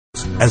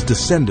as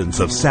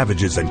descendants of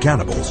savages and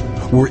cannibals,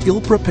 were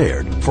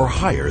ill-prepared for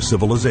higher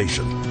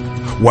civilization,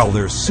 while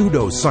their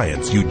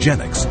pseudo-science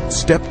eugenics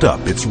stepped up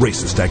its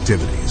racist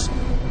activities.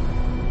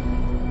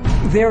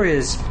 There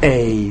is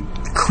a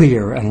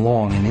clear and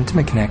long and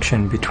intimate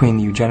connection between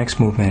the eugenics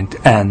movement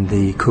and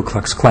the Ku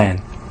Klux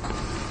Klan.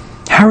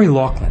 Harry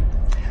Laughlin,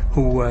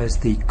 who was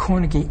the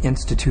Carnegie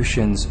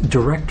Institution's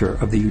director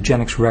of the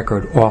Eugenics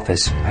Record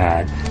Office,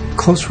 had a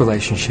close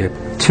relationship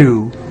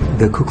to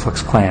the Ku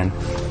Klux Klan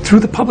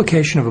through the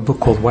publication of a book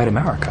called White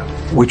America,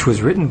 which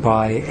was written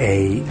by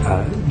a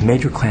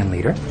major Klan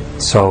leader.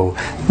 So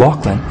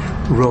Laughlin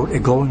wrote a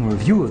glowing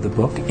review of the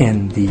book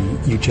in the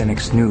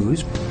Eugenics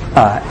News,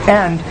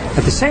 and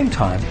at the same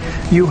time,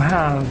 you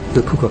have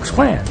the Ku Klux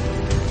Klan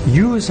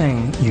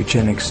using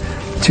eugenics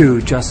to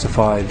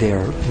justify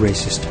their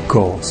racist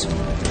goals.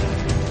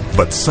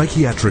 But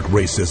psychiatric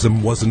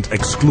racism wasn't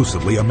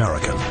exclusively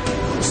American.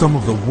 Some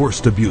of the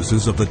worst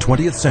abuses of the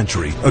 20th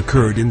century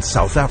occurred in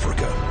South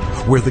Africa,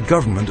 where the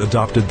government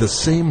adopted the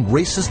same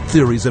racist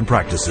theories and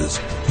practices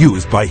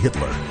used by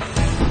Hitler.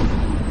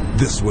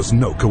 This was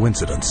no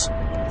coincidence.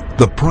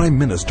 The Prime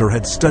Minister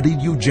had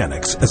studied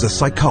eugenics as a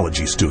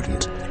psychology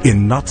student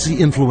in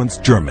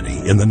Nazi-influenced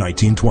Germany in the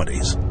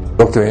 1920s.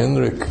 Dr.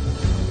 Hendrik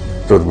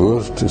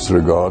Verwoerd is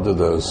regarded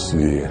as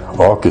the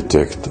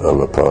architect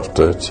of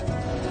apartheid.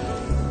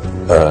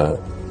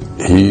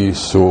 He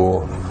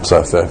saw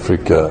South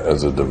Africa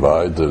as a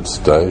divided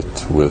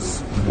state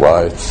with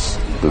whites,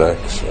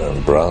 blacks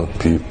and brown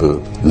people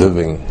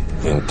living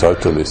in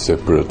totally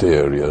separate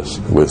areas,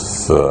 with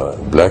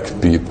black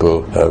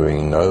people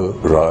having no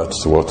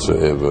rights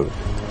whatsoever.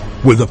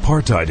 With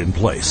apartheid in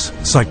place,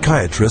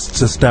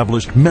 psychiatrists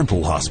established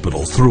mental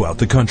hospitals throughout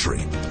the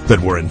country that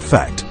were in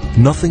fact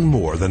nothing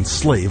more than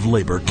slave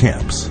labor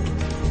camps.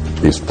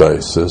 These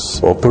places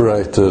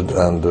operated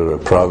under a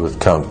private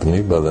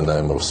company by the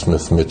name of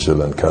Smith,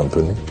 Mitchell and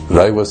Company.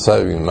 They were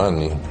saving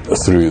money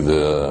through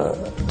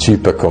the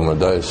cheap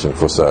accommodation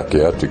for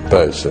psychiatric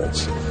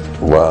patients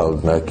while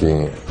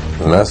making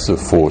a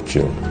massive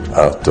fortune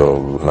out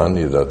of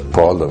money that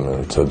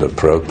Parliament had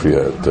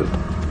appropriated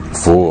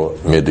for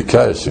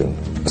medication.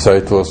 So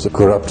it was a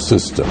corrupt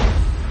system.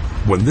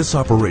 When this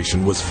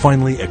operation was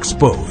finally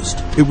exposed,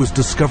 it was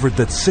discovered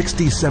that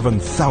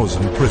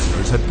 67,000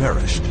 prisoners had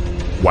perished,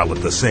 while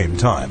at the same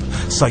time,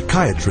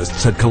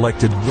 psychiatrists had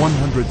collected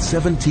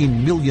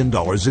 $117 million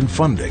in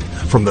funding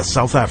from the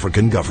South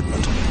African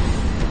government.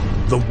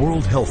 The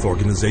World Health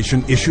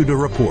Organization issued a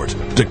report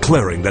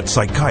declaring that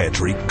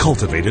psychiatry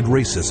cultivated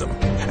racism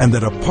and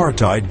that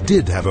apartheid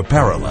did have a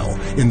parallel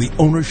in the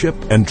ownership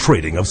and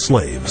trading of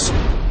slaves.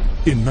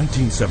 In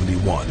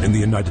 1971, in the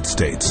United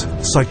States,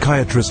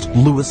 psychiatrist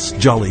Louis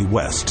Jolly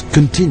West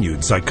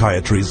continued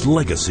psychiatry's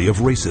legacy of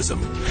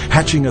racism,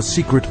 hatching a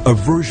secret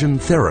aversion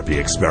therapy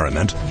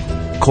experiment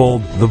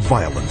called the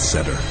Violence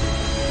Center.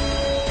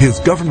 His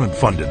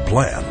government-funded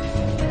plan: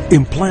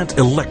 implant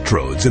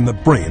electrodes in the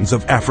brains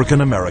of African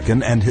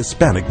American and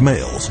Hispanic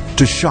males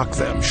to shock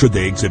them should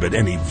they exhibit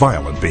any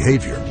violent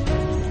behavior.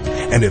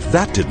 And if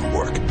that didn't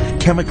work,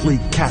 chemically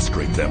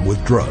castrate them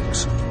with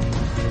drugs.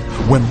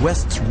 When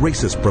West's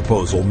racist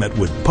proposal met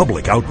with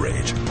public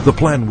outrage, the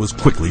plan was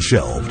quickly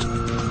shelved.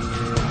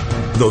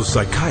 Though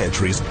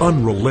psychiatry's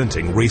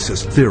unrelenting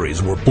racist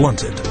theories were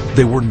blunted,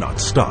 they were not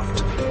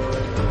stopped.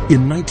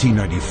 In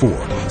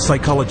 1994,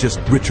 psychologist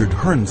Richard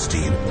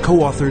Herrnstein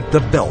co-authored The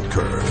Bell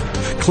Curve,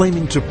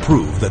 claiming to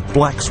prove that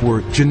blacks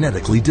were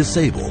genetically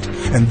disabled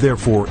and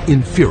therefore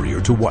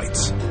inferior to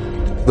whites.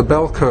 The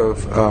Bell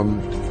Curve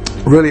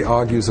really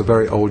argues a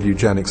very old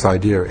eugenics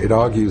idea. It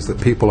argues that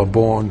people are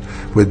born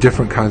with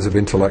different kinds of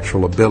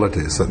intellectual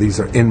abilities, that these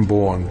are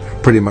inborn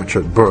pretty much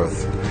at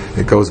birth.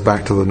 It goes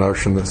back to the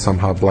notion that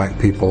somehow black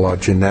people are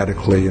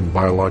genetically and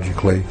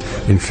biologically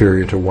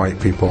inferior to white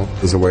people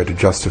as a way to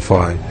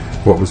justify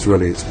what was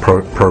really its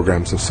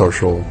programs of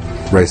social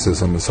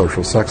racism and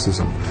social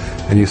sexism.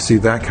 And you see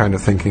that kind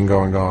of thinking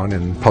going on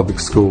in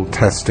public school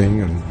testing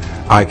and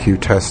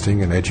IQ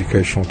testing and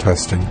educational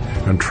testing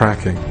and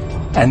tracking.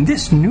 And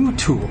this new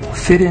tool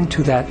fit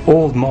into that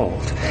old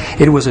mold.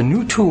 It was a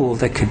new tool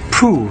that could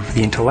prove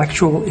the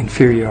intellectual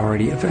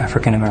inferiority of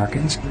African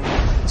Americans.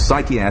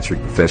 Psychiatric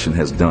profession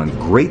has done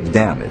great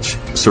damage,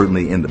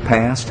 certainly in the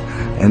past,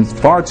 and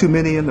far too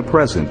many in the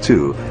present,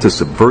 too, to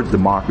subvert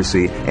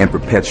democracy and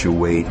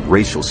perpetuate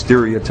racial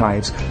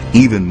stereotypes,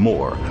 even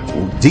more,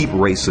 deep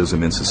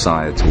racism in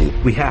society.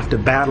 We have to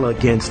battle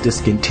against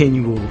this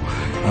continual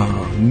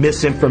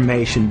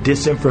misinformation,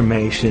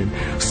 disinformation,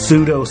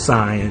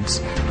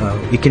 pseudoscience.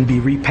 It can be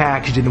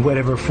repackaged in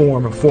whatever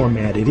form or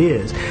format it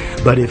is.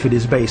 But if it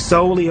is based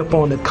solely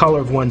upon the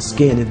color of one's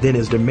skin and then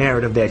is the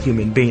merit of that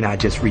human being, I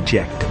just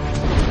reject it.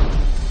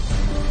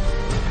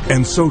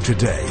 And so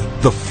today,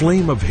 the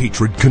flame of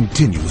hatred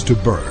continues to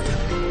burn,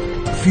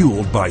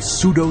 fueled by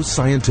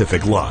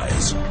pseudo-scientific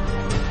lies.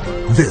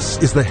 This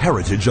is the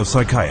heritage of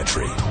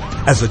psychiatry,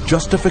 as a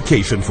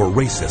justification for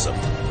racism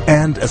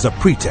and as a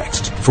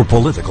pretext for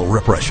political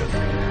repression.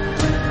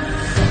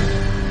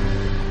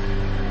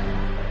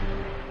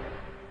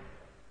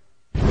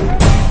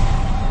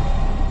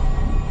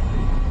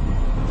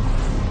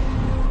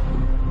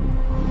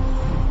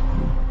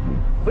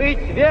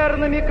 быть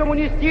верными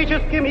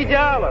коммунистическим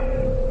идеалам,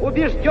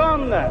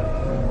 убежденно,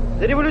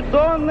 с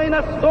революционной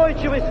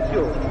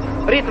настойчивостью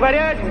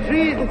претворять в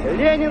жизнь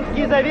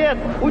ленинский завет,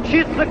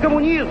 учиться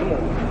коммунизму,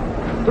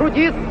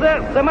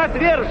 трудиться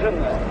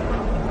самоотверженно,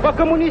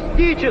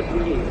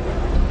 по-коммунистически,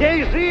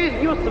 всей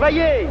жизнью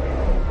своей,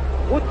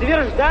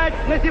 утверждать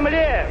на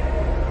земле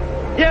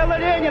дело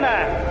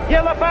Ленина,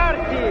 дело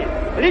партии.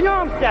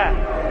 Клянемся!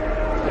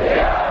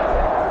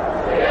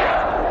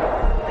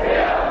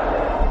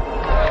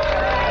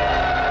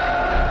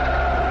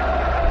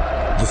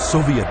 The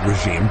Soviet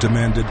regime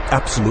demanded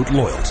absolute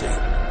loyalty.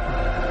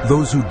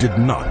 Those who did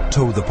not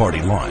toe the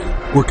party line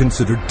were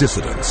considered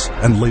dissidents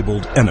and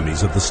labeled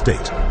enemies of the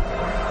state.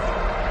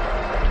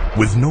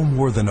 With no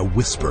more than a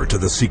whisper to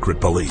the secret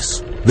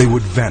police, they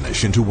would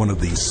vanish into one of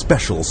these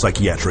special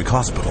psychiatric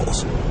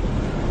hospitals.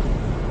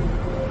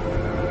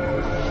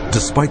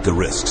 Despite the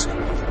risks,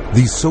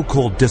 these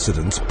so-called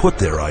dissidents put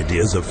their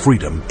ideas of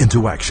freedom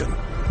into action.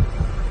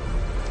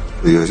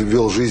 Я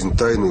вел жизнь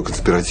тайную,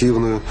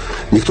 конспиративную.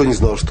 Никто не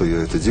знал, что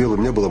я это делаю.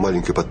 У меня была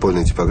маленькая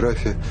подпольная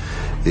типография.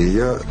 И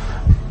я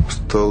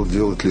стал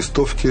делать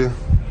листовки.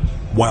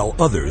 While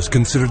others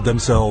considered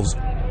themselves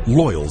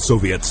loyal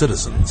Soviet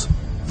citizens.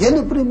 Я,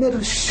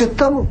 например,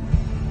 считал,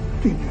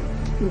 и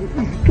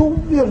то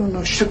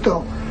уверенно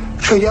считал,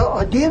 что я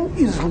один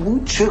из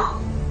лучших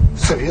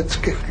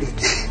советских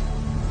людей.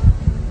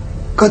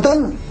 Когда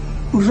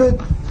уже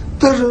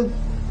даже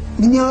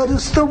меня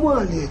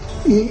арестовали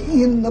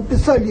и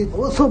написали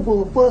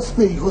особо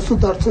опасный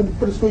государственный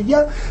призыв,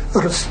 я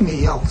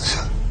рассмеялся.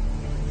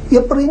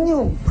 Я при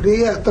нем,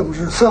 при этом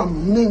же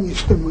самом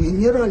нынешнем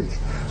генерале,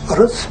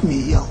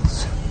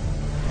 рассмеялся.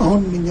 А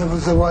он меня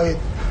вызывает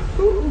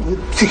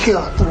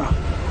психиатра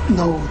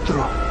на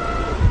утро.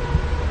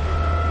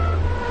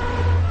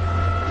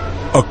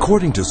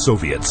 According to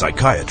Soviet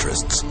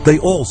psychiatrists, they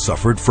all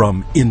suffered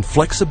from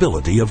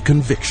inflexibility of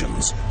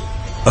convictions,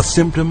 a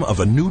symptom of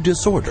a new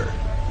disorder,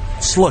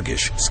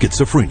 sluggish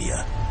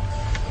schizophrenia.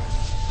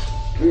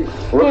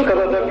 Вот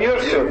когда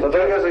добьешься,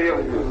 тогда я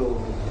заявлю.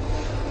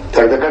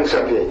 Так до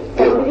конца пей.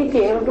 Я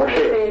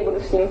не буду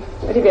с ним.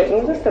 Ребята,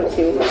 ну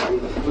заставьте его.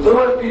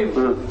 Давай пей,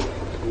 брат.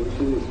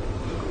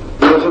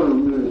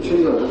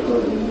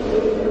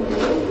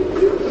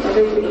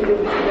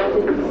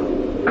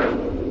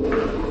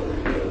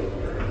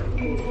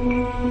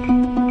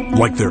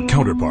 Like their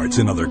counterparts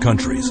in other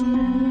countries,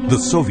 the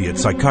Soviet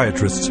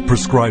psychiatrists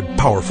prescribed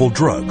powerful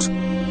drugs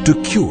to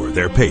cure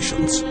their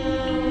patients.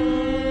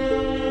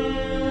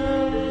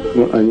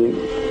 Но они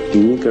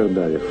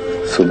никогда их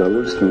с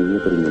удовольствием не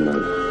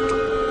принимали.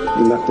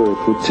 И находят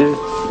пути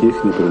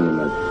их не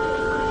принимать.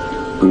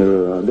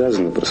 Мы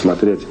обязаны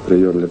просмотреть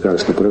прием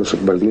лекарственных продуктов,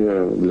 чтобы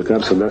больные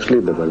лекарства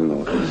дошли до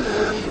больного.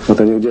 Вот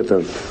они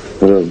где-то,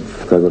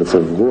 как говорится,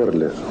 в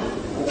горле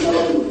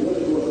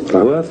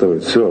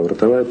проглатывают, все,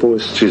 ротовая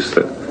полость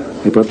чистая.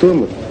 И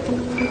потом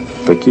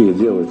такие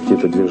делают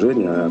какие-то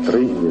движения,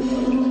 отрыгивают.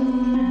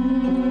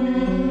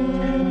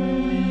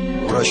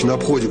 Врач на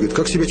обходе говорит: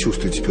 как себя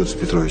чувствуете, Петр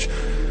Петрович?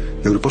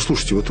 Я говорю: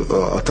 послушайте,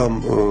 вот,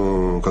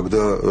 там,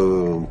 когда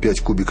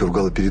 5 кубиков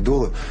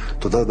галоперидола,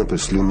 то надо,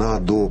 например, слюна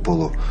до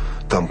полу.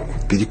 Там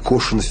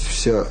перекошенность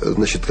вся,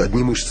 значит,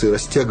 одни мышцы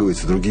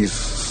растягиваются, другие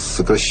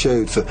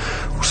сокращаются.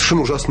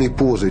 Совершенно ужасные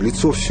позы,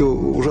 лицо все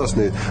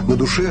ужасное. На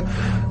душе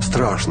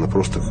страшно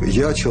просто.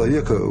 Я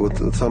человека, вот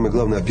самое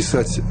главное,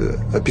 описать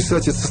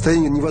это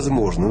состояние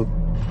невозможно.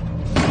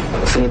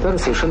 Санитары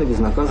совершенно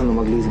безнаказанно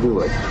могли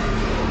избивать.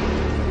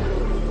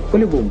 По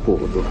любому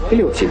поводу.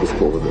 Или вообще без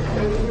повода.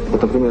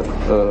 Вот, например,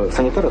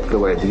 санитар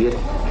открывает дверь.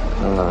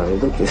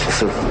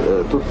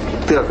 Тут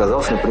ты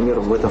оказался,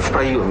 например, в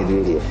проеме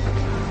двери.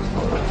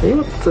 И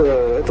вот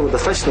этого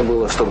достаточно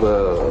было,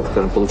 чтобы,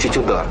 скажем, получить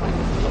удар.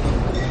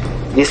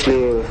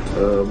 Если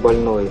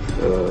больной,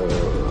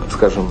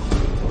 скажем,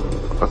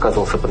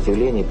 оказывал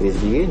сопротивление при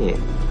избиении,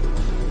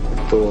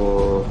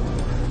 то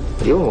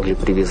его могли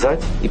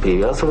привязать, и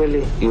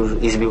привязывали, и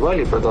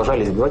избивали, и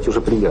продолжали избивать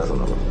уже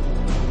привязанного.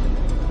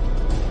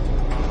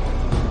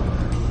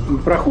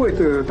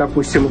 Проходит,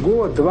 допустим,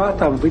 год-два,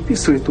 там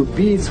выписывают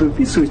убийц,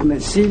 выписывают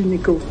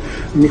насильников.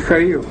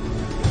 Михаил,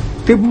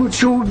 ты бы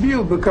лучше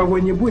убил бы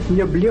кого-нибудь,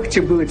 мне бы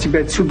легче было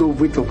тебя отсюда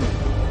вытолкнуть.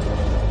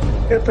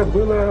 Это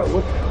было,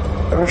 вот,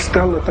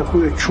 растало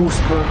такое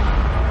чувство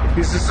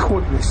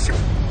безысходности.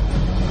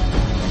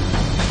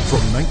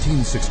 From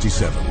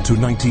 1967 to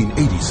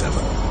 1987,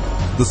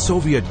 the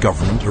Soviet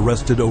government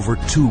arrested over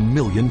 2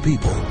 million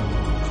people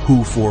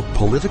who, for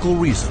political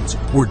reasons,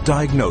 were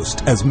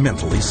diagnosed as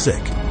mentally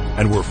sick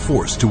and were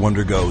forced to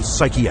undergo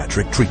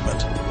psychiatric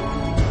treatment.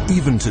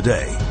 Even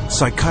today,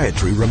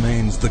 psychiatry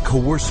remains the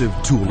coercive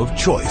tool of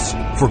choice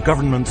for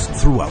governments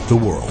throughout the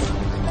world.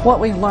 What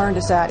we've learned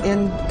is that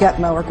in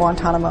Gitmo or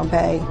Guantanamo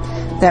Bay,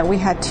 that we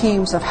had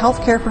teams of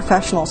healthcare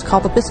professionals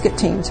called the biscuit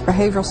teams,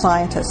 behavioral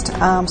scientists,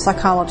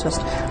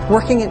 psychologists,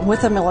 working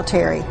with the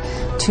military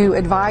to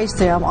advise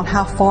them on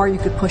how far you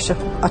could push a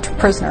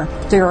prisoner.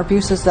 There are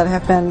abuses that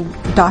have been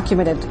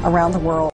documented around the world.